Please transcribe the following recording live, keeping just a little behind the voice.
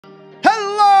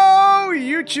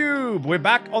YouTube! We're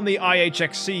back on the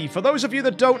IHXC. For those of you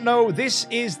that don't know, this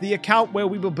is the account where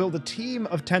we will build a team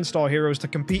of 10-star heroes to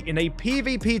compete in a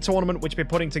PvP tournament which we're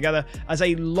putting together as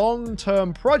a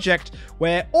long-term project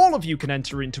where all of you can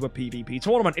enter into a PvP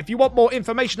tournament. If you want more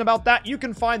information about that, you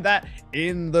can find that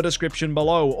in the description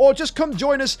below. Or just come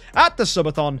join us at the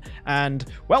subathon and,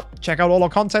 well, check out all our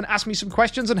content, ask me some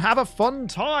questions, and have a fun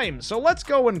time. So let's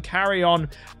go and carry on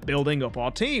building up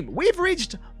our team. We've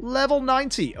reached level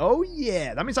 90. Oh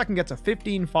yeah, that means I can get to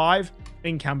 15.5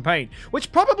 in campaign,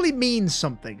 which probably means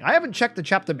something. I haven't checked the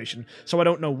chapter mission, so I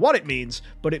don't know what it means,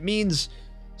 but it means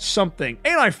something.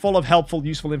 Ain't I full of helpful,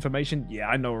 useful information? Yeah,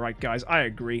 I know, right, guys? I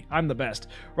agree. I'm the best.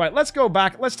 Right, let's go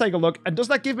back. Let's take a look. And does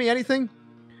that give me anything?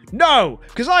 No,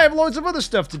 because I have loads of other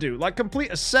stuff to do, like complete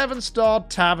a 7-star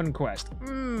tavern quest.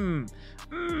 You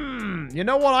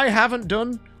know what I haven't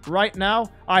done right now?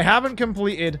 I haven't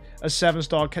completed a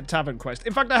 7-star tavern quest.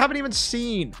 In fact, I haven't even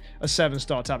seen a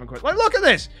 7-star tavern quest. Like, look at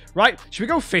this, right? Should we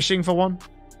go fishing for one?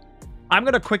 I'm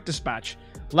going to quick dispatch,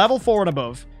 level 4 and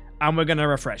above, and we're going to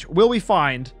refresh. Will we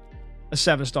find a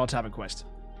 7-star tavern quest?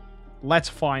 Let's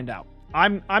find out.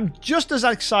 I'm just as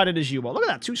excited as you are. Look at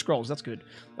that, 2 scrolls. That's good.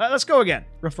 Let's go again.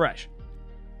 Refresh.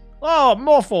 Oh,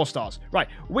 more 4 stars. Right,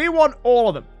 we want all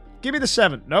of them. Give me the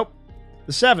 7. Nope.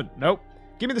 The 7. Nope.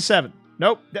 Give me the 7.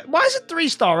 Nope. Why is it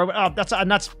 3-star? Oh, that's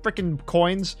freaking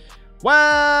coins.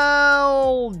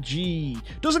 Well, gee.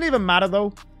 Doesn't even matter,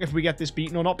 though, if we get this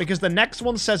beaten or not, because the next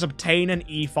one says obtain an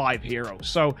E5 hero.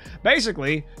 So,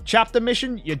 basically, chapter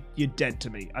mission, you're dead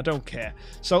to me. I don't care.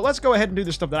 So, let's go ahead and do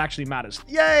the stuff that actually matters.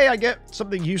 Yay, I get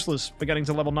something useless for getting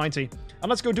to level 90. And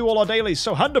let's go do all our dailies.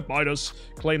 So, hand up Midas.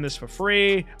 Claim this for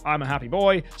free. I'm a happy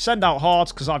boy. Send out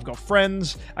hearts, because I've got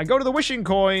friends. And go to the wishing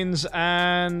coins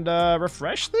and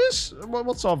refresh this?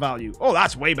 What's our value? Oh,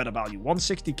 that's way better value.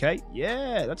 160k?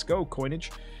 Yeah, let's go.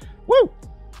 Coinage. Woo!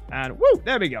 And woo!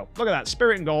 There we go. Look at that.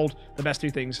 Spirit and gold. The best 2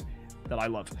 things that I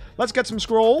love. Let's get some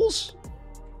scrolls.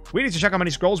 We need to check how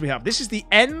many scrolls we have. This is the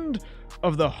end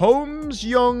of the Holmes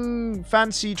Young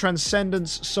Fancy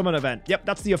Transcendence Summon event. Yep,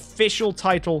 that's the official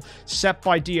title set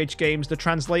by DH Games. The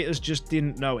translators just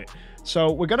didn't know it. So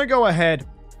we're going to go ahead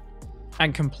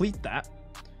and complete that.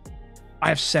 I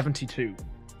have 72.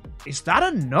 Is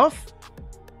that enough?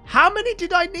 How many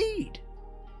did I need?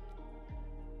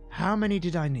 How many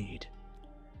did I need?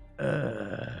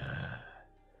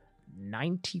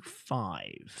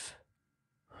 95.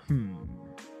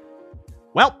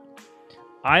 Well,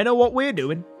 I know what we're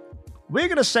doing. We're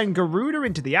going to send Garuda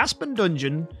into the Aspen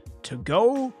Dungeon to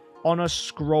go on a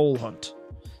scroll hunt.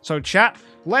 So, chat,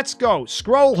 let's go.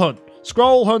 Scroll hunt.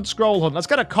 Scroll hunt, scroll hunt. Let's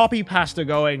get a copy pasta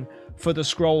going for the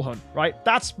scroll hunt, right?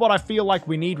 That's what I feel like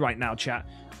we need right now, chat.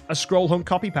 A scroll hunt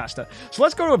copy pasta. So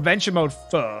let's go to adventure mode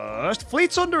first.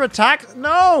 Fleet's under attack?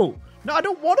 No, I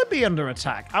don't want to be under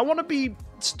attack. I want to be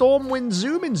Stormwind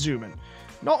zooming.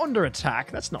 Not under attack.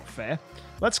 That's not fair.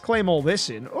 Let's claim all this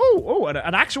in. Oh,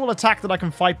 an actual attack that I can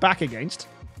fight back against.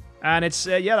 And it's,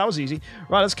 yeah, that was easy.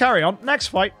 Right, let's carry on. Next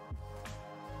fight.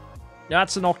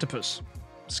 That's an octopus.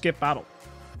 Skip battle.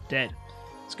 Dead.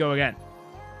 Let's go again.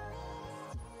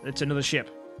 It's another ship.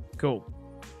 Cool.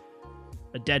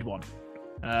 A dead one.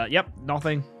 Yep,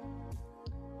 nothing.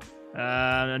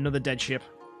 Another dead ship.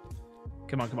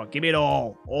 Come on. Give me it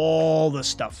all. All the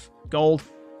stuff. Gold.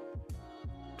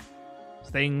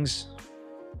 Things.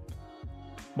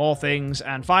 More things.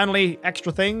 And finally,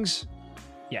 extra things.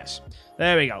 Yes.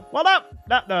 There we go. Well,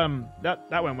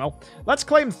 that went well. Let's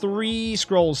claim 3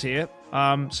 scrolls here.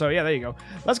 So yeah, there you go.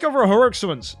 Let's go for a heroic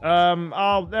summons. You know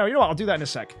what? I'll do that in a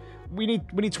sec. We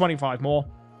need 25 more.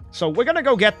 So we're gonna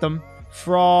go get them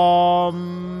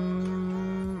from...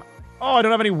 Oh, I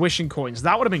don't have any wishing coins.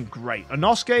 That would have been great.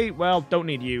 Inosuke, well, don't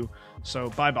need you. So,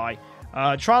 bye-bye.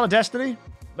 Trial of Destiny,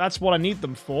 that's what I need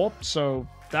them for. So,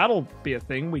 that'll be a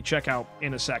thing we check out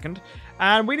in a second.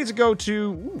 And we need to go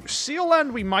to... Seal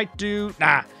Land we might do...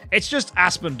 Nah, it's just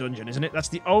Aspen Dungeon, isn't it? That's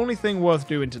the only thing worth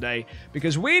doing today.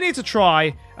 Because we need to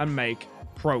try and make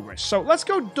progress. So let's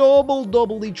go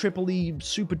doubly, triply,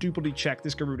 super duperly check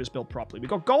this Garuda's built properly. We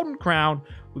got Golden Crown,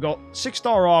 we got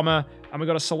 6-star armor, and we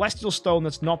got a Celestial Stone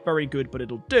that's not very good, but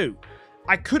it'll do.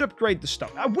 I could upgrade the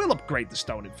stone. I will upgrade the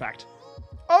stone, in fact.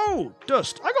 Oh,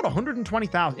 dust. I got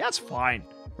 120,000. Yeah, that's fine,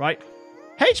 right?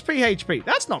 HP.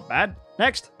 That's not bad.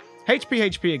 Next.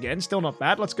 HP again. Still not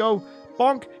bad. Let's go.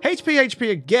 Bonk.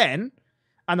 HP again.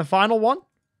 And the final one.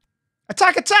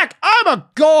 Attack. I'm a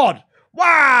god.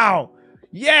 Wow.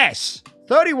 Yes!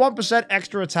 31%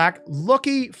 extra attack.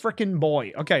 Lucky frickin'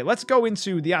 boy. Okay, let's go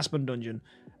into the Aspen Dungeon.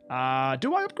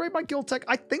 Do I upgrade my guild tech?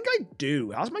 I think I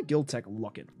do. How's my guild tech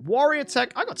looking? Warrior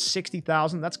tech, I got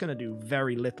 60,000. That's going to do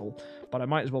very little, but I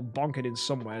might as well bonk it in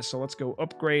somewhere. So let's go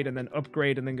upgrade and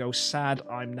then go sad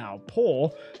I'm now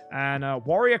poor. And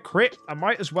warrior crit, I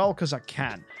might as well because I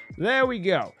can. There we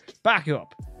go. Back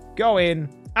up. Go in.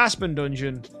 Aspen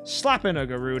Dungeon. Slap in a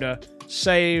Garuda.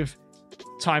 Save.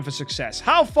 Time for success.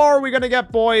 How far are we going to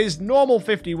get, boys? Normal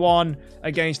 51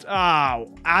 against...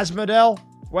 Asmodel?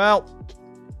 Well...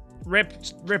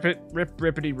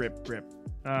 Rippity rip.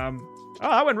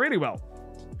 That went really well.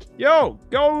 Yo,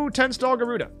 go 10-star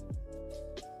Garuda.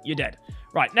 You're dead.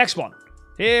 Right, next one.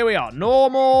 Here we are.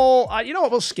 Normal. You know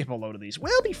what? We'll skip a load of these.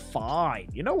 We'll be fine.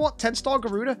 You know what? 10-star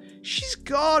Garuda? She's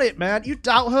got it, man. You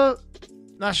doubt her?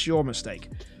 That's your mistake.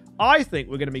 I think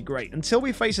we're going to be great until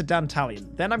we face a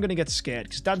Dantalion. Then I'm going to get scared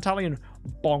because Dantalion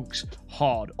bonks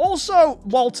hard. Also,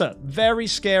 Walter. Very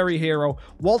scary hero.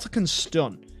 Walter can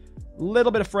stun.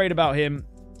 Little bit afraid about him.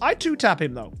 I 2-tap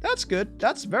him, though. That's good.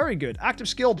 That's very good. Active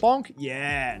skill, bonk.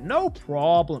 Yeah, no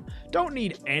problem. Don't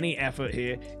need any effort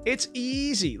here. It's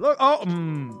easy. Look.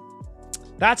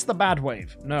 That's the bad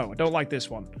wave. No, I don't like this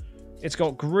one. It's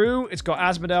got Gru, it's got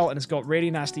Asmodel, and it's got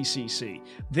really nasty CC.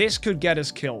 This could get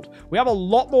us killed. We have a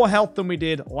lot more health than we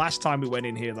did last time we went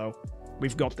in here, though.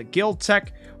 We've got the guild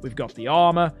tech, we've got the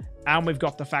armor, and we've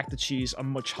got the fact that she's a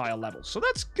much higher level. So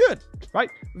that's good, right?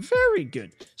 Very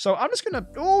good. So I'm just gonna...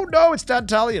 Oh, no, it's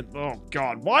Dantalion. Oh,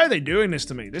 God. Why are they doing this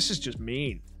to me? This is just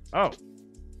mean. Oh.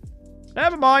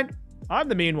 Never mind. I'm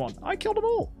the mean one. I killed them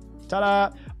all.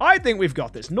 Ta-da. I think we've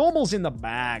got this. Normal's in the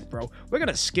bag, bro. We're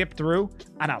gonna skip through,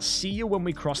 and I'll see you when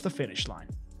we cross the finish line.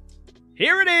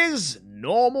 Here it is.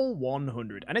 Normal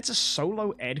 100. And it's a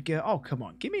solo Edgar. Oh, come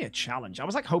on. Give me a challenge. I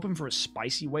was like hoping for a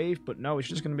spicy wave, but no, it's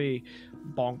just going to be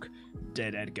bonk,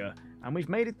 dead Edgar. And we've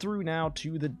made it through now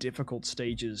to the difficult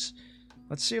stages.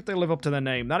 Let's see if they live up to their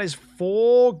name. That is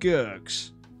 4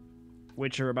 Gurks,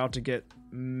 which are about to get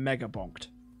mega bonked.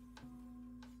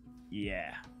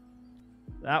 Yeah.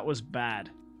 That was bad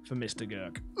for Mr.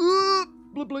 Gurk.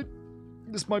 Blip, blip.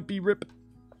 This might be rip.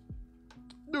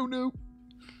 No.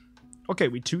 Okay,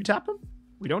 we 2-tap him?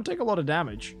 We don't take a lot of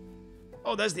damage.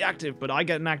 Oh, there's the active, but I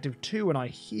get an active too and I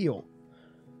heal.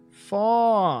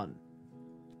 Fun.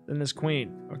 Then there's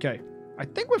Queen. Okay, I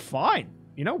think we're fine.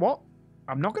 You know what?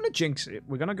 I'm not going to jinx it.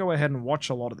 We're going to go ahead and watch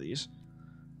a lot of these.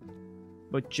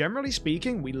 But generally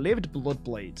speaking, we lived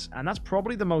Bloodblades, and that's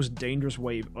probably the most dangerous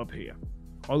wave up here.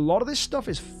 A lot of this stuff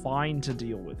is fine to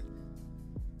deal with.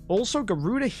 Also,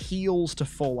 Garuda heals to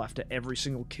full after every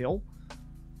single kill,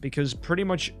 because pretty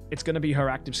much it's going to be her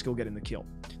active skill getting the kill.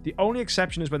 The only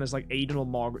exception is when there's like Aiden or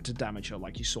Margaret to damage her,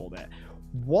 like you saw there.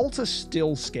 Walter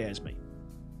still scares me.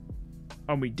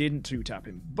 And we didn't 2-tap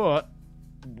him, but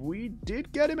we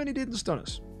did get him and he didn't stun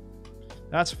us.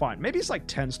 That's fine. Maybe it's like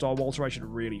 10-star Walter I should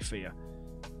really fear.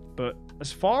 But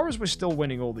as far as we're still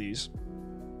winning all these,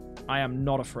 I am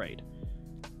not afraid.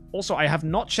 Also, I have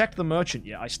not checked the merchant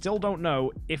yet. I still don't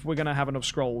know if we're going to have enough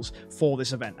scrolls for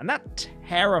this event. And that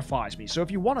terrifies me. So if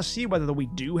you want to see whether we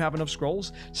do have enough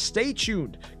scrolls, stay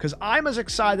tuned. Because I'm as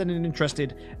excited and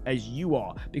interested as you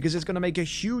are. Because it's going to make a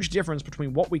huge difference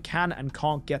between what we can and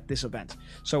can't get this event.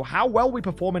 So how well we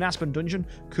perform in Aspen Dungeon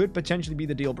could potentially be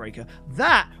the deal breaker.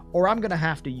 That, or I'm going to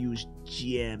have to use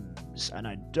gems. And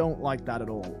I don't like that at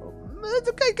all. It's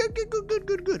okay.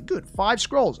 Good. 5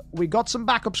 scrolls. We got some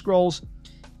backup scrolls.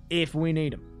 If we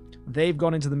need them. They've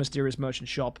gone into the mysterious merchant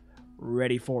shop,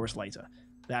 ready for us later.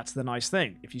 That's the nice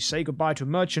thing. If you say goodbye to a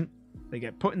merchant, they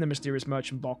get put in the mysterious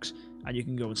merchant box, and you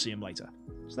can go and see them later.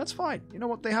 So that's fine. You know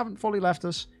what? They haven't fully left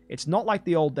us. It's not like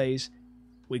the old days.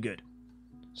 We're good.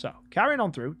 So, carrying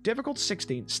on through. Difficult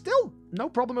 16. Still, no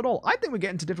problem at all. I think we're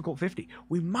getting to difficult 50.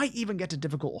 We might even get to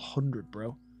difficult 100,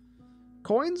 bro.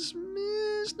 Coins?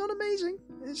 It's not amazing.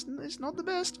 It's not the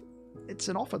best. It's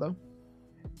an offer, though.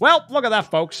 Well, look at that,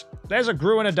 folks. There's a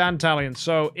Gru and a Dantalion.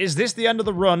 So, is this the end of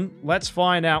the run? Let's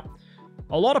find out.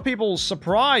 A lot of people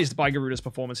surprised by Garuda's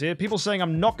performance here. People saying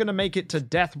I'm not going to make it to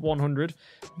Death 100.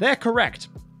 They're correct.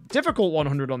 Difficult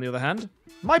 100, on the other hand,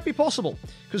 might be possible.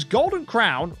 Because Golden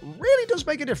Crown really does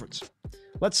make a difference.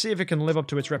 Let's see if it can live up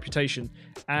to its reputation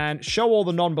and show all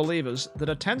the non-believers that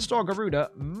a 10-star Garuda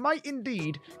might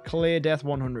indeed clear Death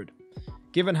 100.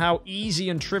 Given how easy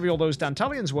and trivial those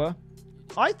Dantalions were,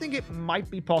 I think it might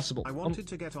be possible. I wanted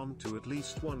to get on to at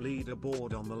least one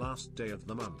leaderboard on the last day of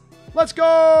the month. Let's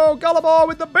go! Galabar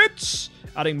with the bits!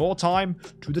 Adding more time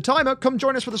to the timer. Come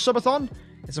join us for the subathon.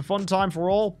 It's a fun time for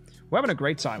all. We're having a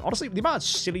great time. Honestly, the amount of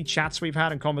silly chats we've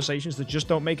had and conversations that just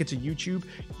don't make it to YouTube,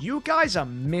 you guys are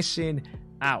missing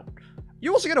out.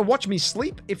 You also get to watch me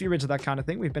sleep if you're into that kind of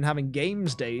thing. We've been having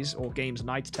games days, or games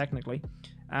nights, technically.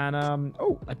 And,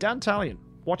 oh, a Dantalion.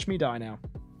 Watch me die now.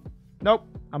 Nope,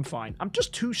 I'm fine. I'm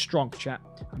just too strong, chat.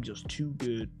 I'm just too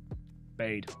good.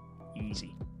 Bade.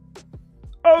 Easy.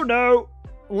 Oh, no.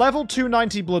 Level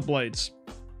 290 Bloodblades.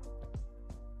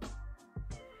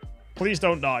 Please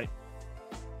don't die.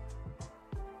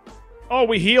 Oh,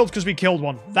 we healed because we killed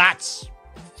one. That's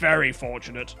very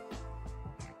fortunate.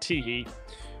 Tee-hee.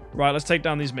 Right, let's take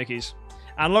down these Mickeys.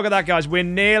 And look at that, guys. We're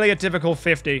nearly at difficult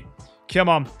 50. Come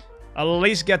on. At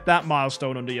least get that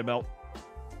milestone under your belt.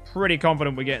 Pretty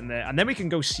confident we're getting there. And then we can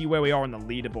go see where we are on the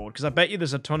leaderboard. Because I bet you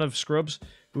there's a ton of scrubs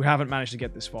who haven't managed to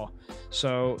get this far.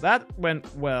 So that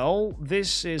went well.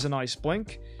 This is a nice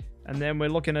blink. And then we're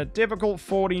looking at difficult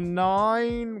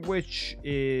 49, which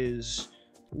is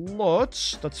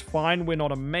Lutz. That's fine. We're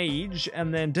not a mage.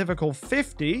 And then difficult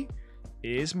 50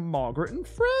 is Margaret and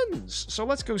friends. So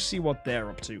let's go see what they're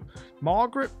up to.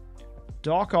 Margaret,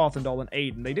 Dark Arthendal, and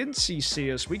Aiden. They didn't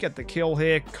CC us. We get the kill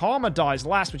here. Karma dies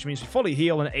last, which means we fully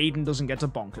heal, and Aiden doesn't get to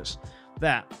bonk us.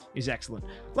 That is excellent.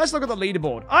 Let's look at the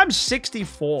leaderboard. I'm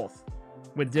 64th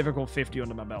with difficult 50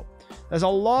 under my belt. There's a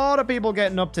lot of people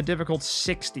getting up to difficult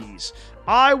 60s.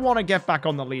 I want to get back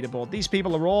on the leaderboard. These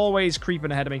people are always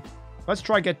creeping ahead of me. Let's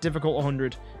try get difficult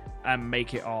 100 and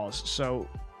make it ours. So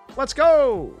let's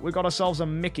go. We got ourselves a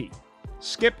Mickey.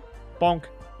 Skip, bonk,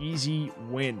 easy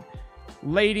win.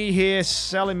 Lady here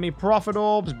selling me profit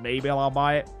orbs. Maybe I'll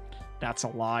buy it. That's a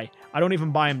lie. I don't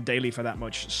even buy them daily for that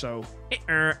much. So,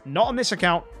 not on this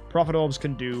account. Profit orbs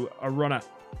can do a runner.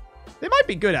 They might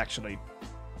be good, actually.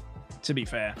 To be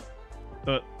fair.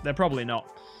 But they're probably not.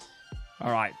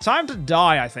 Alright, time to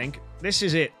die, I think. This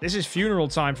is it. This is funeral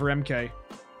time for MK.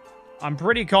 I'm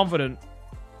pretty confident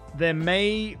there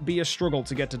may be a struggle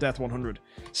to get to Death 100.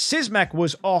 Sismek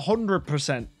was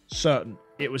 100% certain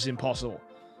it was impossible.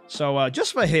 So,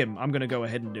 just for him, I'm going to go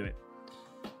ahead and do it.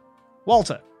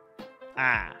 Walter.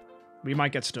 Ah. We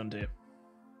might get stunned here.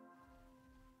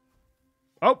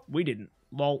 Oh, we didn't.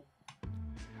 Lol.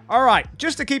 Alright,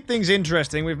 just to keep things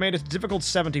interesting, we've made it to difficult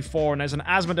 74, and there's an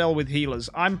Asmodel with healers.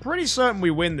 I'm pretty certain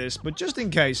we win this, but just in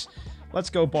case, let's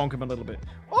go bonk him a little bit.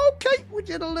 Okay, we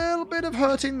did a little bit of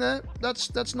hurting there.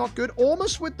 That's not good.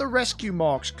 Almost with the rescue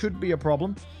marks could be a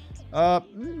problem.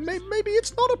 Maybe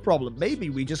it's not a problem. Maybe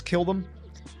we just kill them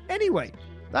anyway.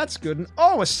 That's good. And,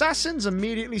 oh, Assassin's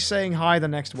immediately saying hi the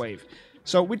next wave.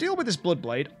 So we deal with this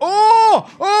Bloodblade. Oh!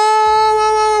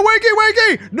 Oh!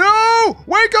 Wakey! Wakey! No!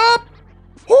 Wake up!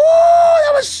 Oh,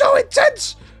 that was so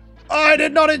intense! I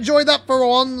did not enjoy that for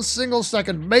 1 single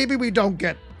second. Maybe we don't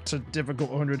get to difficult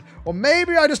 100. Or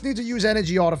maybe I just need to use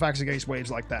energy artifacts against waves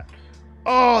like that.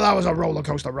 Oh, that was a roller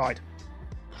coaster ride.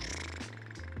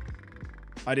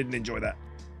 I didn't enjoy that.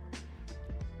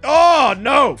 Oh,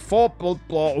 no! 4 blood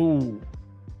blow. Ooh.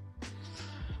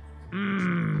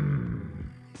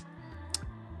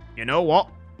 You know what?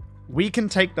 We can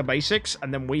take the basics,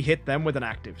 and then we hit them with an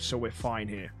active, so we're fine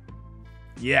here.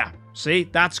 Yeah, see?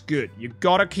 That's good. You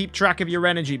gotta keep track of your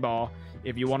energy bar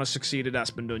if you want to succeed at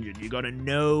Aspen Dungeon. You gotta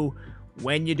know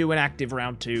when you do an active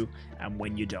round 2 and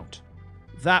when you don't.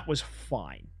 That was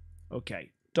fine.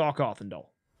 Okay, Dark Arthendal.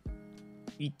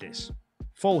 Eat this.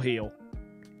 Full heal.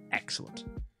 Excellent.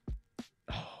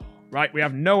 Oh, right, we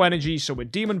have no energy, so we're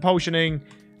demon potioning,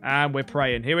 and we're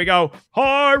praying. Here we go.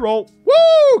 High roll.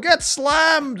 Woo! Get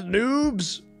slammed,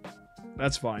 noobs.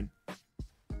 That's fine.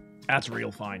 That's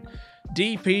real fine.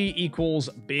 DP equals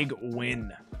big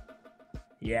win.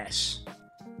 Yes.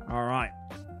 All right.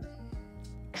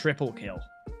 Triple kill.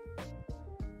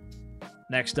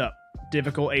 Next up,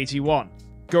 difficult 81.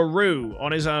 Garuda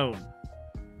on his own.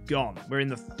 Gone. We're in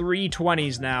the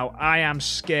 320s now. I am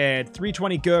scared.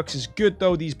 320 Gurks is good,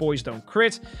 though. These boys don't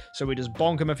crit, so we just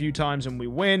bonk them a few times and we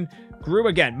win. Gru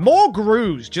again. More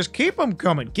Grus. Just keep them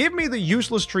coming. Give me the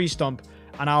useless tree stump,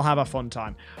 and I'll have a fun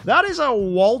time. That is a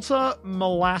Walter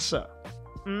Melassa.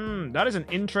 That is an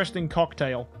interesting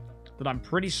cocktail that I'm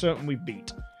pretty certain we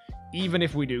beat, even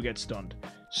if we do get stunned.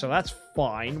 So that's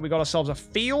fine. We got ourselves a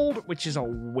field, which is a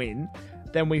win.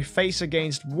 Then we face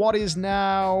against what is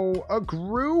now a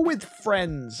Gru with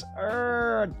friends.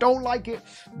 Don't like it.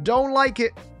 Don't like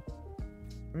it.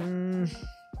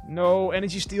 No,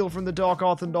 energy steal from the Dark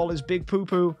Arthendal is big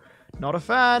poo-poo. Not a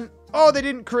fan. Oh, they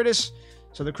didn't crit us.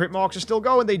 So the crit marks are still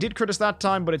going. They did crit us that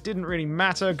time, but it didn't really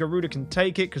matter. Garuda can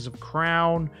take it because of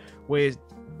Crown. We're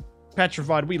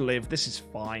petrified. We live. This is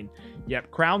fine.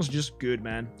 Yep, Crown's just good,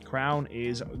 man. Crown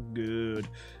is good.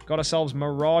 Got ourselves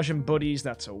Mirage and Buddies.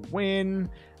 That's a win.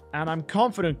 And I'm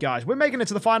confident, guys. We're making it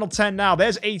to the final 10 now.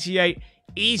 There's 88.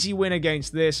 Easy win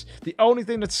against this. The only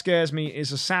thing that scares me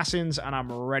is assassins, and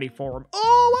I'm ready for them.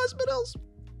 Oh, Asphodels!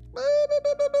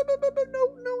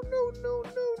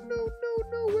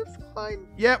 No, we're fine.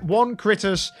 Yeah, 1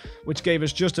 critus, which gave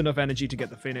us just enough energy to get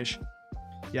the finish.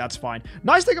 Yeah, that's fine.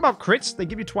 Nice thing about crits, they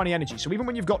give you 20 energy. So even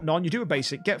when you've got none, you do a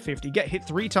basic, get 50, get hit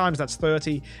 3 times, that's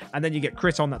 30, and then you get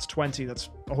crit on, that's 20, that's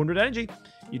 100 energy.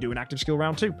 You do an active skill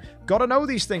round 2. Gotta know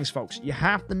these things, folks. You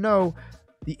have to know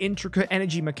the intricate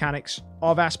energy mechanics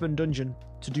of Aspen Dungeon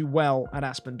to do well at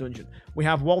Aspen Dungeon. We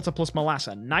have Walter plus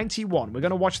Malassa, 91. We're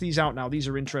going to watch these out now. These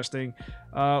are interesting.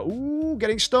 Ooh,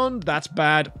 getting stunned. That's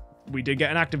bad. We did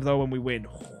get an active, though, and we win.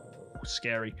 Ooh,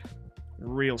 scary.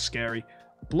 Real scary.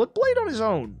 Bloodblade on his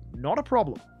own. Not a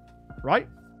problem. Right?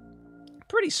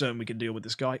 Pretty certain we can deal with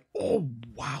this guy. Oh,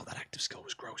 wow. That active skill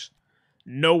was gross.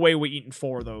 No way we're eating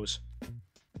 4 of those.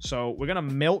 So we're going to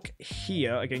milk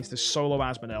here against this solo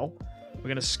Asmodel. We're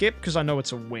going to skip because I know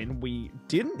it's a win. We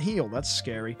didn't heal. That's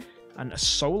scary. And a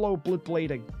solo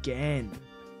Bloodblade again.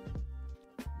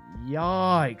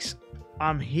 Yikes.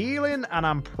 I'm healing and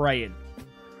I'm praying.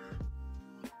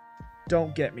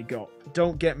 Don't get me got.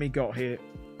 Don't get me got here.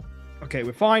 Okay,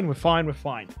 we're fine. We're fine. We're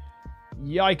fine.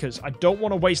 Yikers. I don't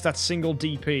want to waste that single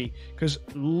DP because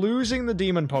losing the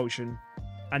Demon Potion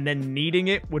and then needing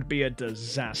it would be a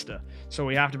disaster. So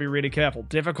we have to be really careful.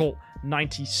 Difficult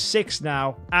 96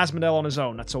 now. Asmodel on his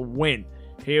own. That's a win.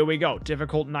 Here we go.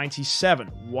 Difficult 97.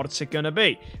 What's it going to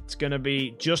be? It's going to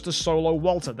be just a solo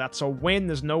Walter. That's a win.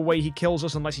 There's no way he kills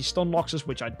us unless he stun locks us,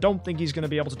 which I don't think he's going to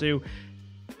be able to do.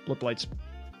 Bloodblades.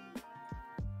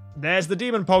 There's the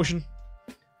Demon Potion.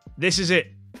 This is it.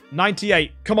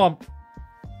 98. Come on.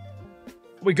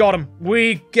 We got him.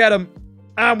 We get him.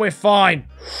 And we're fine.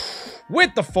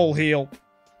 With the full heal.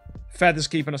 Feathers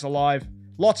keeping us alive.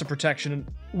 Lots of protection.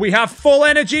 We have full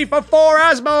energy for 4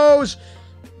 Asmos.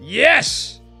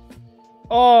 Yes.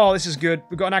 Oh, this is good.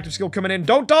 We've got an active skill coming in.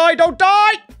 Don't die. Don't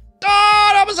die. Oh,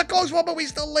 that was a close one, but we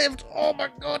still lived. Oh my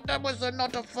god, that was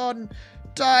not a fun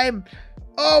time.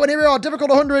 Oh, and here we are. Difficult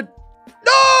 100.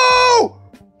 No!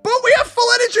 But we have full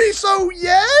energy, so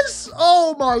yes.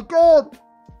 Oh my god.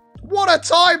 What a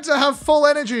time to have full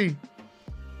energy.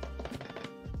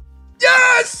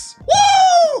 Yes!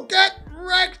 Woo! Get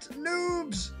wrecked,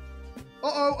 noobs.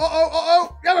 Uh-oh, uh-oh,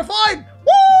 uh-oh. Yeah, we're fine.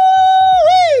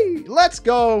 Woo! Let's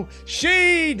go.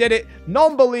 She did it.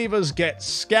 Non-believers get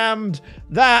scammed.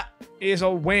 That is a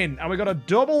win. And we got a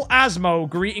double Asmo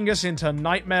greeting us into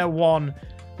Nightmare 1,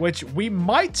 which we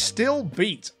might still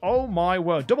beat. Oh my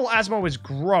word. Double Asmo is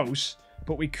gross,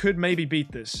 but we could maybe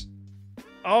beat this.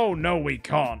 Oh no, we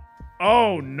can't.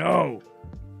 Oh no.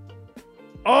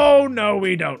 Oh no,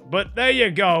 we don't. But there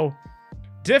you go.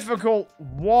 Difficult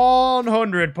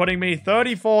 100, putting me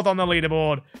 34th on the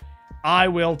leaderboard. I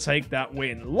will take that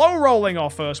win. Low rolling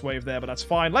our first wave there, but that's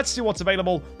fine. Let's see what's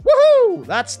available. Woohoo!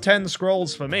 That's 10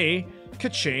 scrolls for me.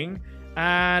 Ka-ching.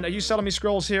 And are you selling me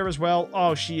scrolls here as well?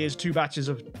 Oh, she is. 2 batches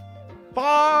of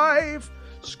 5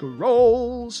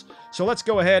 scrolls. So let's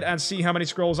go ahead and see how many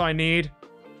scrolls I need.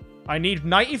 I need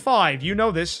 95. You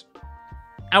know this.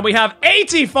 And we have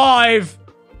 85!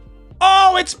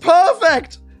 Oh, it's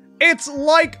perfect! It's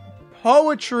like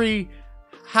poetry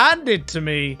handed to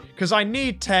me. Because I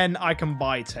need 10, I can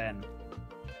buy 10.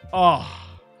 Oh.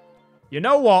 You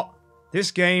know what?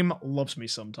 This game loves me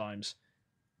sometimes.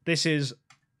 This is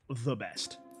the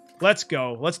best. Let's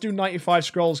go. Let's do 95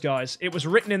 scrolls, guys. It was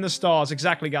written in the stars.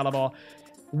 Exactly, Galabar.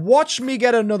 Watch me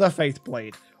get another Faith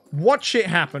Blade. Watch it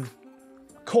happen.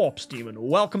 Corpse Demon,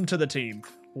 welcome to the team.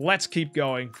 Let's keep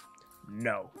going.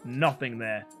 No, nothing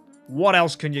there. What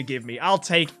else can you give me? I'll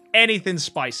take anything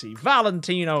spicy.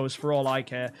 Valentino's for all I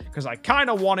care, because I kind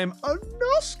of want him. A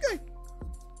Nosuke.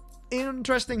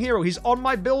 Interesting hero. He's on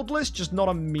my build list, just not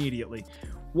immediately.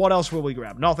 What else will we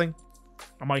grab? Nothing.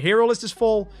 And my hero list is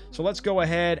full, so let's go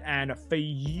ahead and for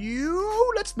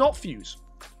you, let's not fuse.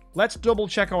 Let's double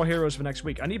check our heroes for next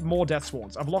week. I need more Death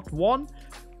Swans. I've locked 1.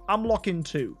 I'm locking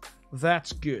 2.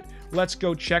 That's good. Let's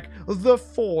go check the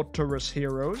Fortress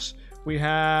heroes. We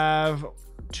have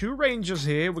 2 rangers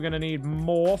here. We're going to need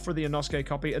more for the Inosuke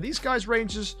copy. Are these guys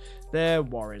rangers? They're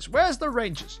warriors. Where's the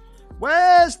rangers?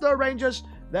 Where's the rangers?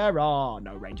 There are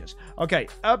no rangers. Okay,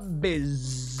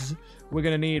 Abyss. We're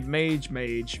going to need mage.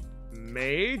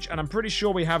 And I'm pretty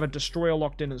sure we have a destroyer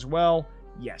locked in as well.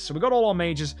 Yes, so we got all our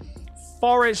mages.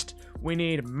 Forest. We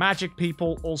need magic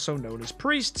people, also known as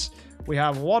priests. We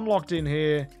have 1 locked in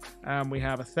here. And we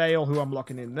have a Thale who I'm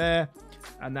locking in there.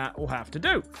 And that will have to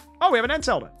do. Oh, we have an Ent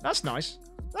Elder. That's nice.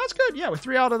 That's good. Yeah, with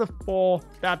 3 out of the 4.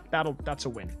 That's a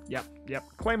win. Yep.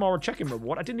 Claymore check-in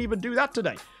reward. I didn't even do that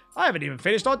today. I haven't even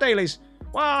finished our dailies.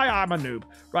 Why, I'm a noob.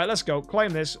 Right, let's go.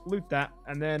 Claim this, loot that,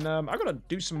 and then I gotta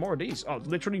do some more of these. Oh,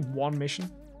 literally one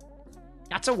mission.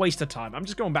 That's a waste of time. I'm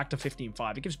just going back to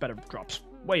 15.5. It gives better drops.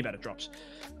 Way better drops.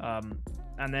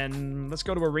 And then let's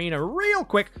go to Arena real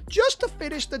quick, just to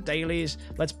finish the dailies.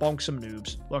 Let's bonk some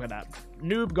noobs. Look at that.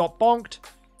 Noob got bonked,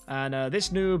 and this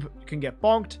noob can get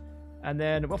bonked, and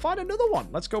then we'll find another one.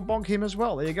 Let's go bonk him as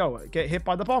well. There you go. Get hit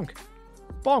by the bonk.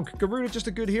 Bonk. Garuda, just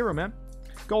a good hero, man.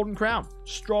 Golden Crown.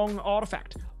 Strong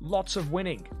artifact. Lots of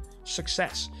winning.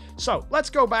 Success. So, let's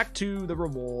go back to the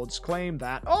rewards. Claim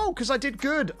that. Oh, because I did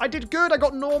good. I did good. I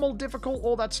got normal, difficult,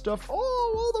 all that stuff.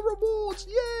 Oh, all the rewards.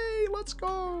 Yay. Let's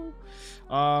go.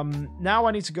 Now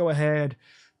I need to go ahead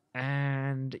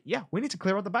and, yeah, we need to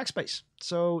clear out the backspace.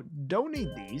 So, don't need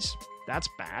these. That's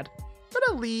bad. I'm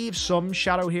going to leave some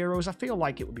shadow heroes. I feel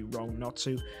like it would be wrong not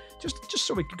to. Just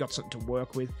so we got something to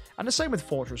work with. And the same with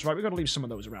Fortress, right? We've got to leave some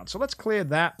of those around. So let's clear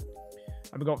that.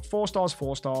 And we've got 4 stars,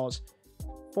 4 stars.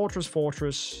 Fortress,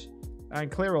 Fortress.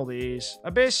 And clear all these.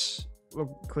 Abyss. We'll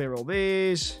clear all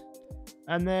these.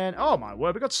 And then, oh my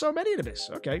word, we got so many in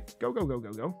Abyss. Okay, go, go, go,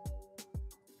 go, go.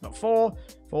 Got 4,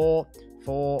 4,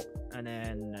 4. And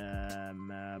then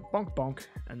bonk, bonk.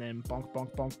 And then bonk,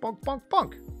 bonk, bonk, bonk, bonk,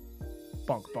 bonk.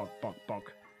 Bonk, bonk, bonk, bonk,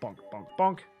 bonk, bonk,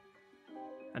 bonk.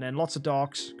 And then lots of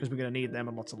darks, because we're going to need them,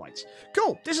 and lots of lights.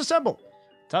 Cool! Disassemble!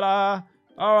 Ta-da!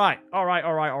 Alright, alright,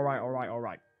 alright, alright, alright,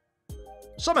 alright.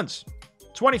 Summons!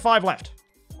 25 left.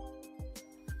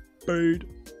 Bood.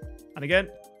 And again,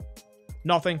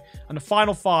 nothing. And the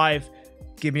final 5,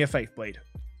 give me a Faith Blade.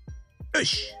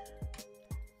 Ish!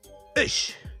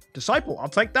 Ish! Disciple, I'll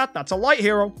take that. That's a light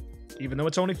hero. Even though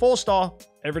it's only 4-star,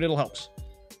 every little helps.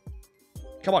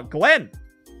 Come on, Glenn!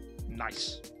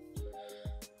 Nice.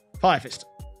 Fire Fist.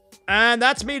 And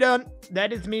that's me done.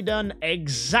 That is me done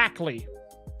exactly.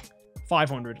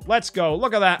 500. Let's go.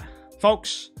 Look at that,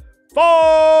 folks.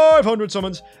 500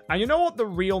 summons. And you know what the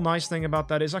real nice thing about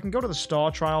that is? I can go to the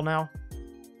star trial now.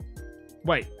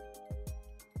 Wait.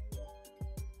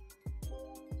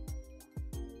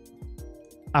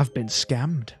 I've been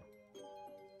scammed.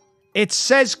 It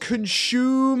says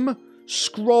consume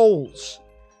scrolls.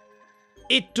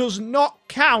 It does not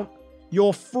count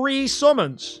your free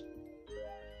summons.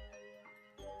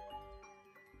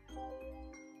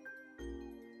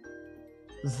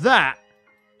 That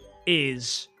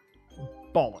is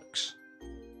bollocks.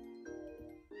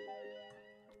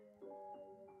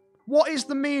 What is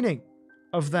the meaning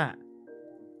of that?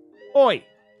 Oi.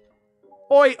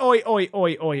 Oi, oi, oi,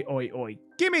 oi, oi, oi, oi.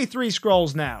 Give me 3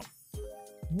 scrolls now.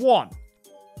 1.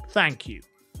 Thank you.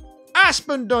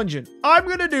 Aspen Dungeon. I'm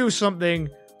going to do something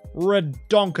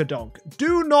redonkadonk.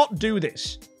 Do not do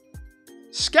this.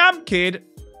 Scam Kid.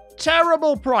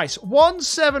 Terrible price.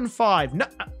 175. No,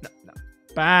 no, no.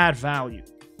 Bad value.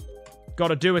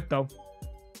 Gotta do it, though.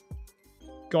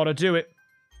 Gotta do it.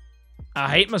 I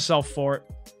hate myself for it.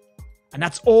 And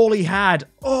that's all he had.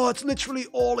 Oh, it's literally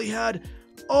all he had.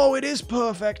 Oh, it is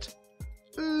perfect.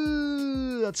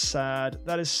 Ooh, that's sad.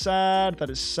 That is sad. That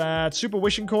is sad. Super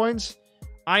Wishing Coins?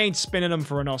 I ain't spinning them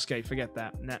for an Osuke. Forget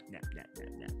that. Nah, nah, nah,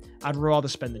 nah, nah. I'd rather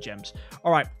spend the gems.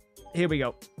 All right, here we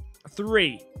go.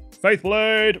 3. Faith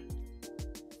Blade.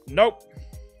 Nope.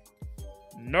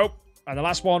 Nope. And the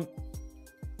last one.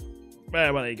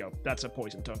 Well, there you go. That's a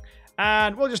Poison Tongue.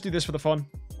 And we'll just do this for the fun.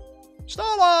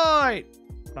 Starlight!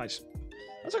 Nice.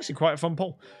 That's actually quite a fun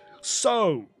pull.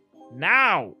 So,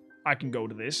 now I can go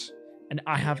to this, and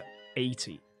I have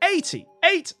 80. 80!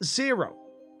 80!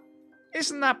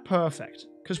 Isn't that perfect?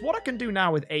 Because what I can do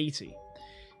now with 80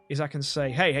 is I can say,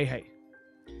 hey, hey, hey.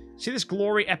 See this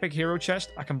Glory Epic Hero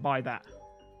chest? I can buy that.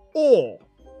 Or,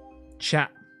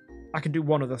 chat, I can do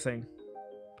one other thing.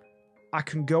 I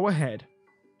can go ahead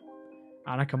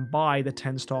and I can buy the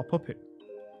 10-star puppet.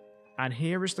 And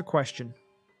here is the question.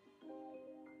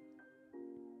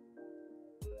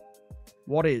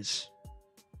 What is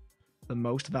the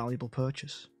most valuable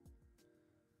purchase?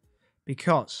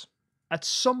 Because at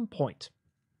some point,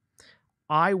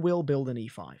 I will build an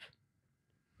E5.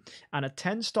 And a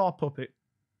 10-star puppet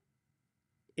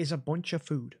is a bunch of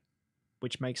food,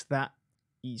 which makes that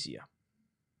easier.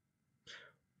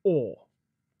 Or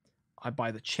I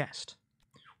buy the chest,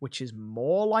 which is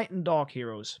more light and dark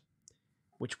heroes,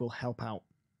 which will help out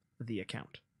the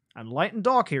account. And light and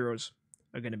dark heroes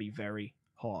are going to be very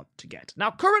hard to get.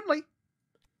 Now, currently,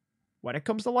 when it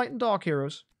comes to light and dark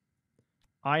heroes,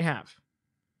 I have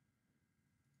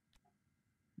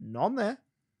none there,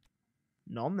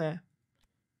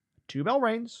 2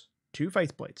 Belrains, 2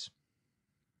 Faith Blades,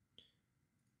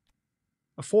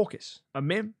 a Forcus, a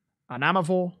Mim, an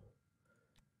Amavor,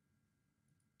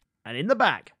 and in the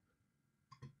bag,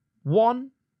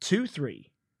 1 2, 3,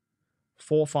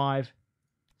 4, 5,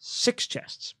 6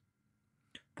 chests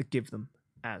that give them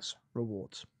as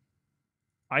rewards.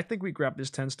 I think we grab this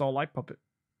 10-star light puppet.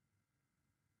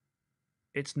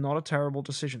 It's not a terrible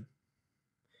decision.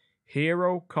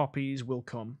 Hero copies will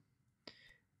come,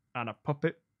 and a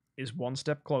puppet is one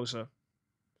step closer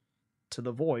to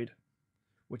the void,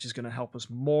 which is going to help us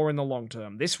more in the long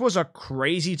term. This was a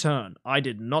crazy turn. I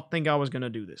did not think I was going to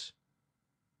do this.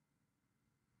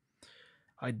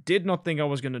 I did not think I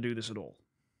was going to do this at all.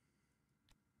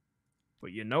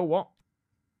 But you know what?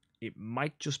 It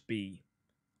might just be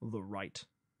the right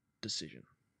decision.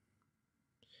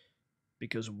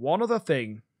 Because one other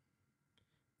thing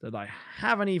that I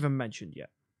haven't even mentioned yet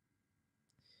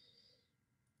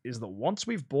is that once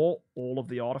we've bought all of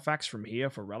the artifacts from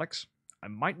here for relics, I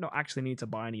might not actually need to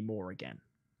buy any more again,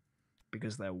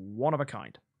 because they're one of a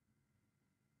kind.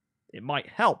 It might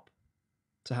help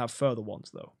to have further ones,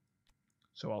 though,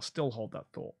 so I'll still hold that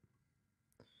thought.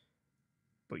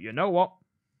 But you know what?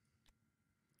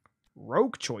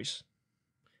 Rogue choice,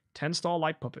 10-star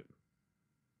light puppet.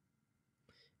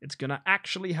 It's going to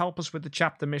actually help us with the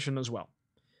chapter mission as well,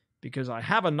 because I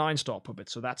have a 9-star puppet,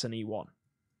 so that's an E1.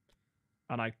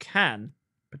 And I can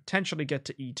potentially get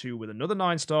to E2 with another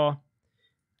 9-star,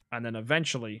 and then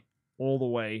eventually all the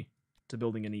way to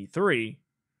building an E3,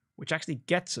 which actually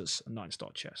gets us a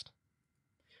 9-star chest.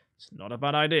 It's not a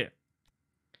bad idea.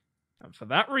 And for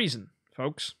that reason,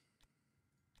 folks,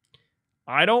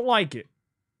 I don't like it,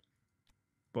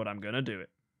 but I'm going to do it.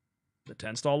 The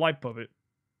 10-star light puppet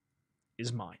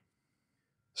is mine.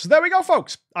 So there we go,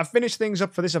 folks. I've finished things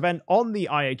up for this event on the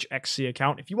IHXC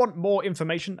account. If you want more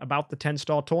information about the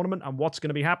 10-star tournament and what's going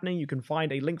to be happening, you can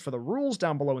find a link for the rules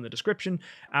down below in the description.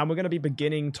 And we're going to be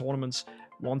beginning tournaments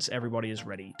once everybody is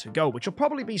ready to go, which will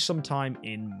probably be sometime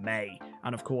in May.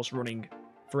 And of course, running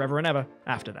forever and ever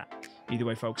after that. Either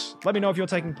way, folks, let me know if you're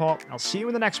taking part. I'll see you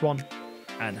in the next one,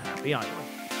 and happy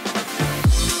idling.